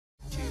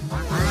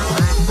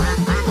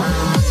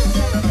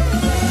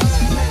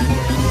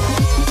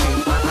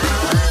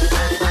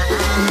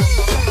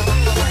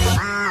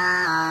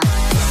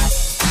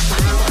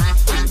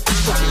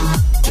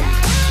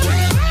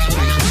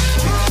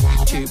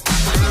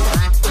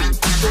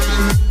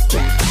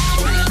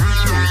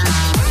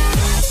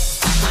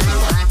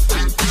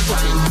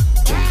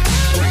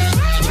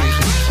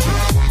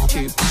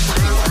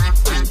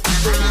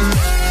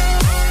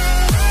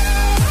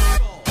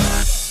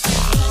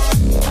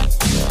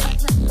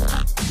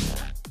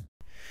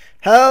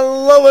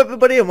Hello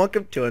everybody and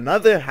welcome to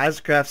another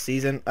HazardCraft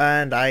season,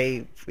 and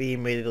we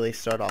immediately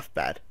start off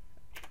bad.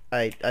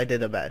 I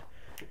did a bad.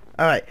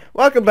 Alright,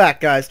 welcome back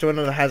guys to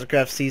another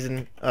HazardCraft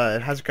season,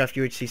 HazardCraft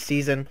UHC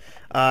season.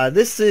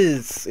 This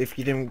is, if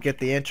you didn't get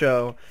the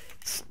intro,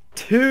 it's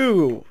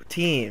 2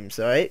 teams,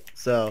 alright?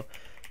 So,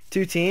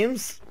 2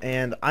 teams,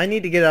 and I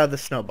need to get out of the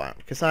snow biome,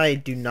 because I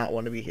do not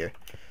want to be here.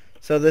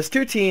 So there's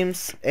 2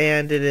 teams,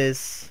 and it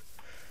is,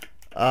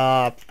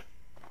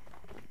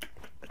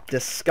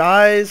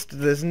 disguised.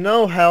 There's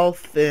no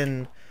health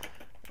in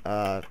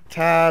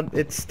tab.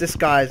 It's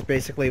disguised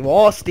basically. We're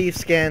all Steve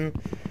skin.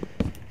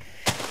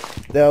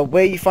 The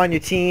way you find your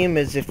team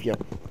is if you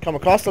come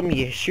across them,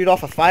 you shoot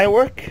off a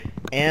firework.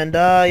 And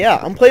yeah,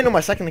 I'm playing on my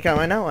second account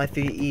right now,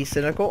 I3E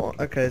Cynical,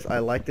 because I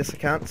like this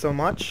account so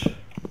much.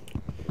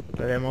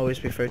 But I'm always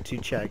preferred to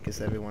Chad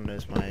because everyone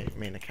knows my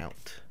main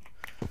account.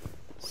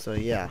 So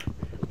yeah,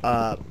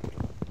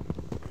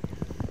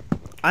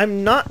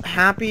 I'm not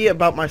happy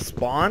about my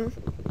spawn.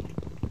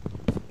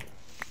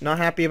 Not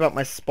happy about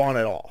my spawn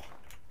at all.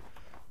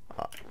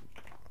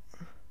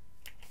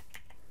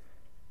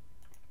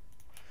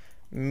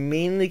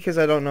 Mainly because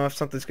I don't know if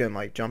something's gonna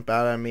like jump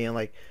out at me and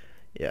like,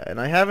 yeah,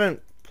 and I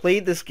haven't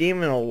played this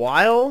game in a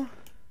while.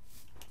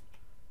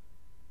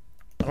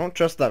 I don't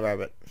trust that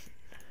rabbit.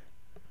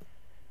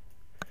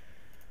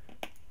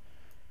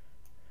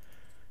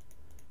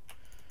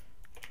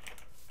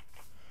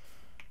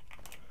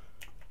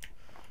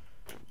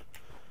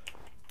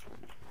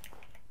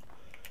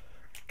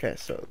 Okay,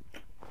 so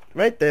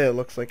right there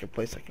looks like a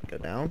place I can go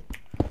down.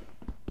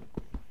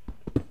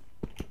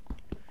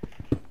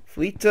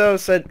 Fleeto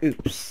said,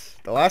 oops.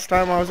 The last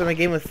time I was in a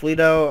game with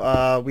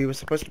Fleeto, we were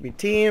supposed to be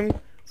teamed.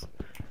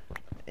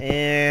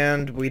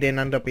 And we didn't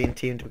end up being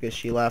teamed because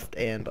she left,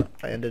 and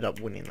I ended up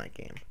winning that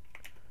game.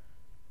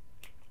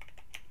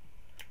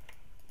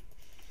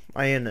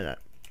 My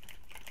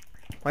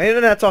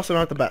internet's also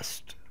not the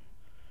best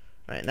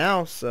right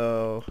now,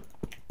 so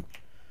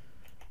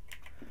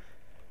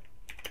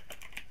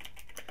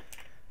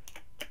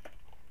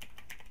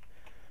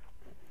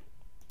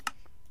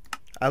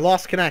I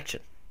lost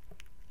connection.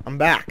 I'm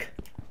back.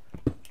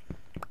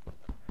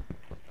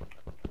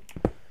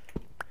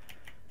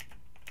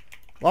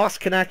 Lost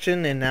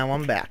connection and now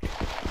I'm back.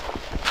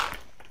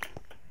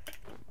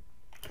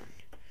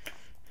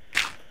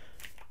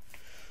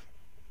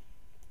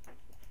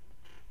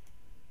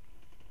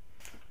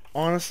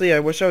 Honestly, I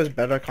wish I was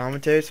better at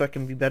commentary so I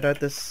can be better at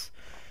this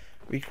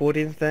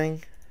recording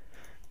thing.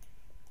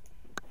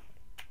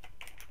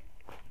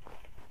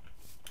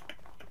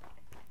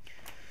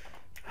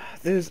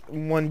 There's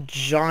one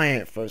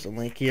giant frozen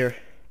lake here.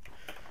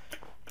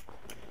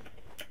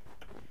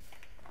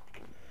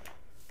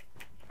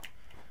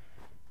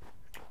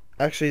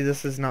 Actually,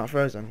 this is not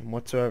frozen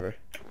whatsoever.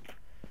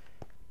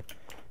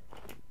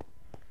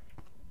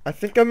 I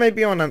think I may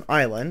be on an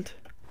island.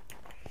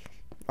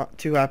 Not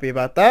too happy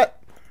about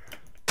that.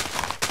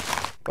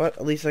 But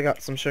at least I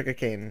got some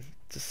sugarcane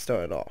to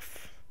start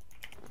off.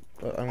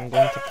 But I'm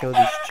going to kill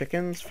these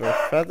chickens for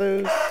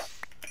feathers.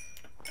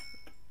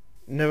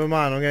 Never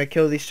mind, I'm gonna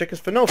kill these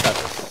chickens for no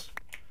feathers.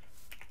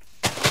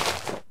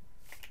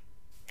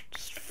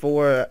 Just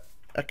for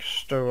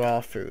extra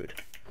raw food.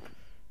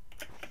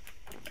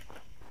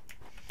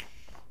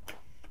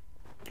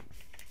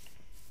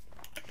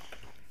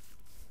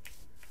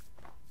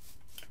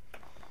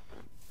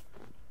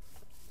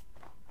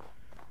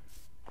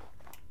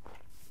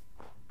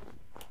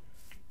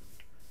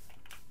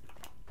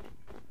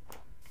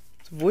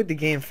 Let's avoid the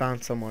game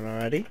found someone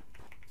already.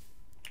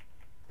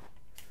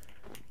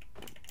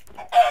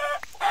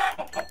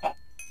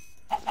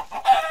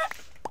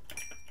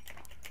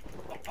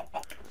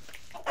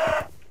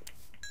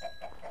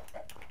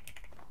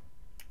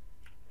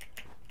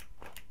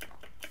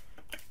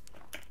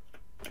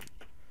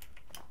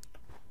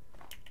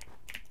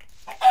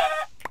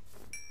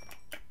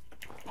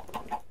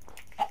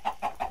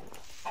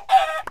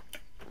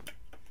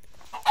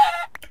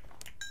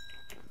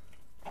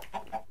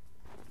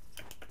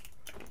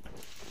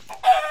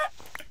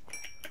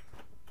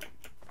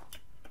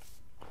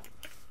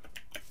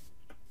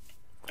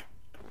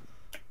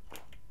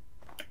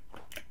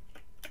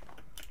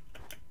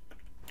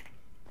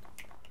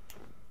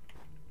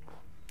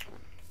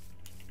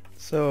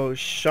 So,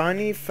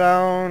 Shiny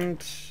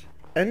found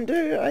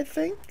Ender, I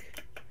think?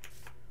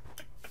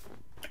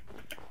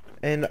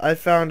 And I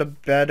found a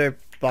better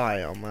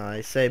biome. I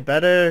say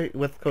better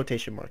with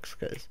quotation marks,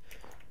 because,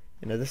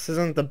 you know, this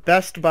isn't the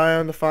best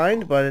biome to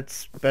find, but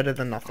it's better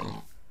than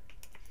nothing.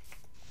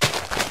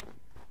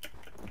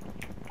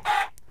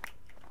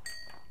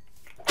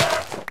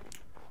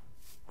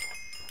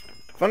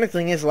 Funny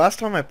thing is, last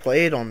time I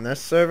played on this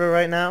server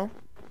right now,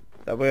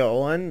 that we're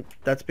all in,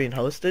 that's being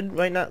hosted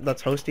right now,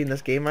 that's hosting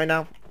this game right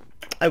now,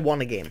 I won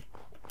a game.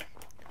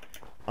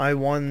 I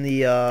won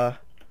the,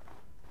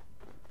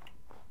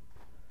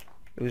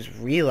 it was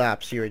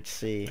Relapse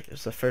UHC. It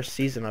was the first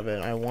season of it.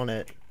 I won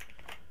it.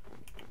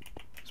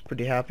 I was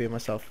pretty happy with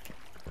myself.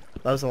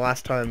 That was the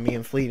last time me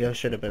and Fleeto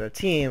should have been a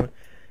team,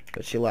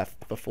 but she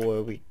left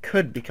before we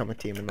could become a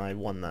team, and I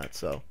won that.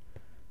 So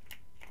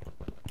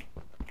I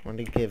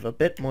wanted to give a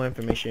bit more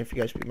information if you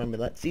guys remember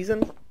that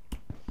season.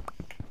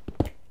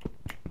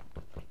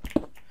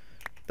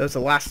 That was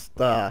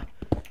the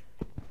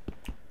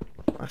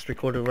last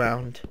recorded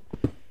round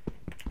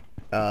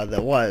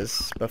there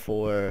was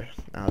before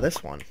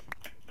this one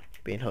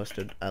being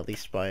hosted, at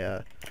least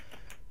by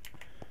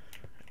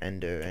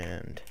Ender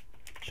and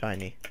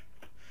Shiny.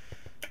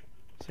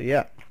 So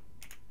yeah,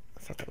 I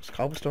thought that was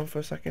cobblestone for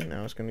a second, and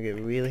I was gonna get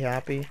really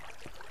happy.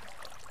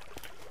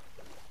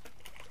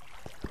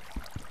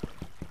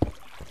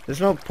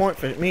 There's no point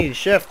for me to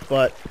shift,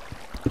 but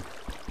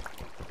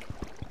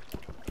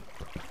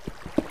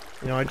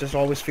you know, I just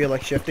always feel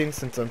like shifting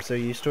since I'm so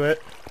used to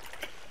it.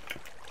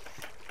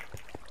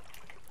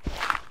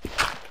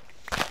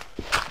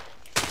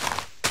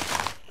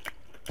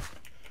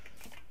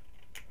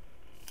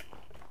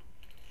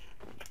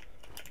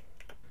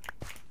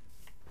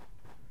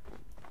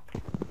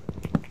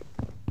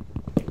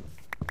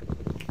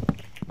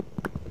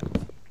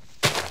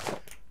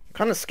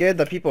 I'm kind of scared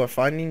that people are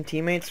finding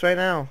teammates right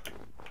now.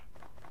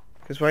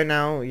 Because right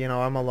now, you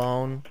know, I'm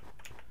alone.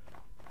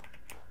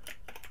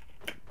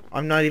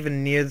 I'm not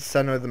even near the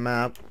center of the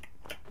map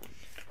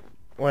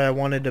where I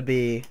wanted to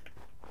be.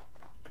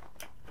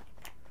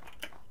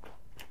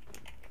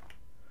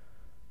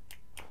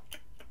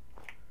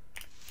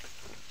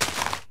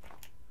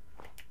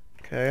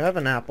 Okay, I have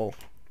an apple.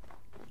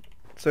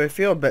 So I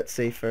feel a bit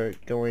safer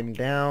going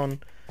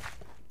down,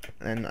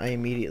 and I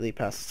immediately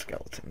pass the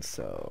skeleton,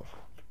 so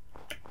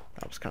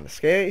that was kind of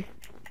scary.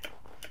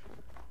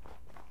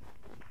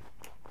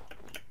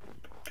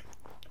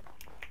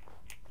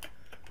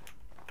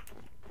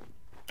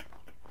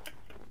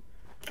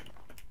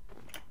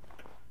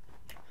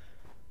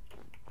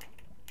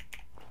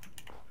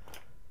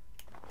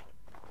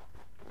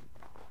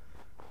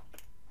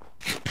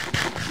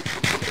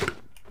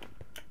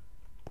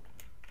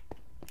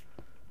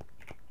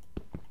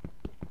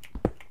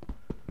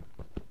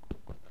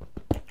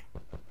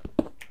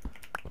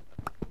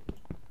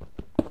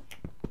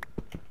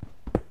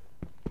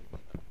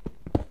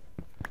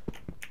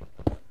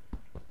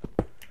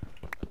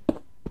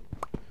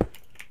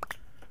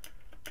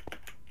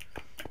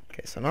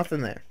 Okay, so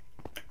nothing there.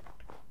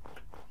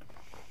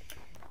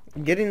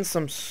 I'm getting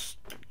some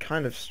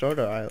kind of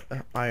starter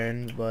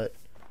iron, but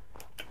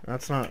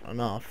that's not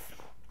enough.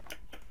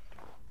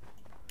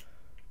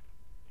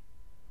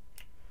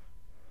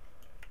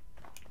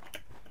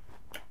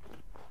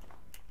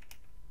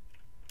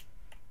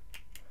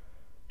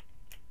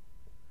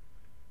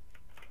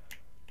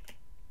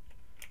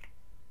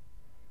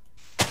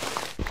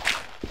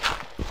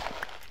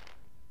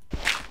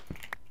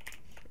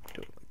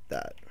 Do it like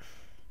that.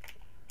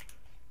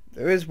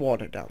 There is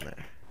water down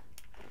there.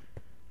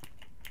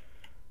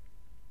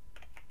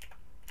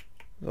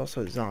 There's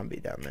also a zombie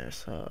down there,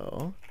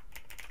 so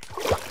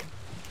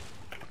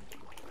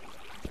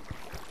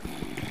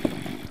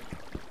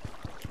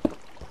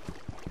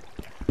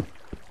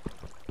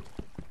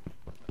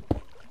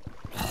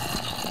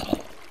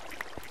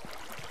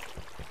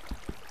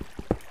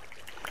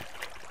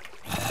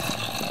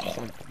it's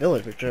a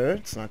villager,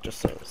 it's not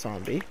just a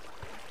zombie.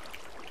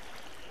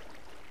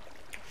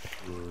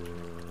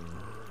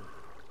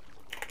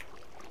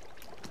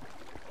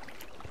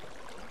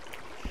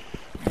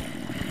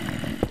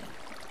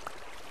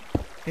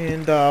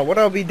 And what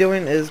I'll be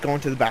doing is going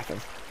to the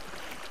bathroom.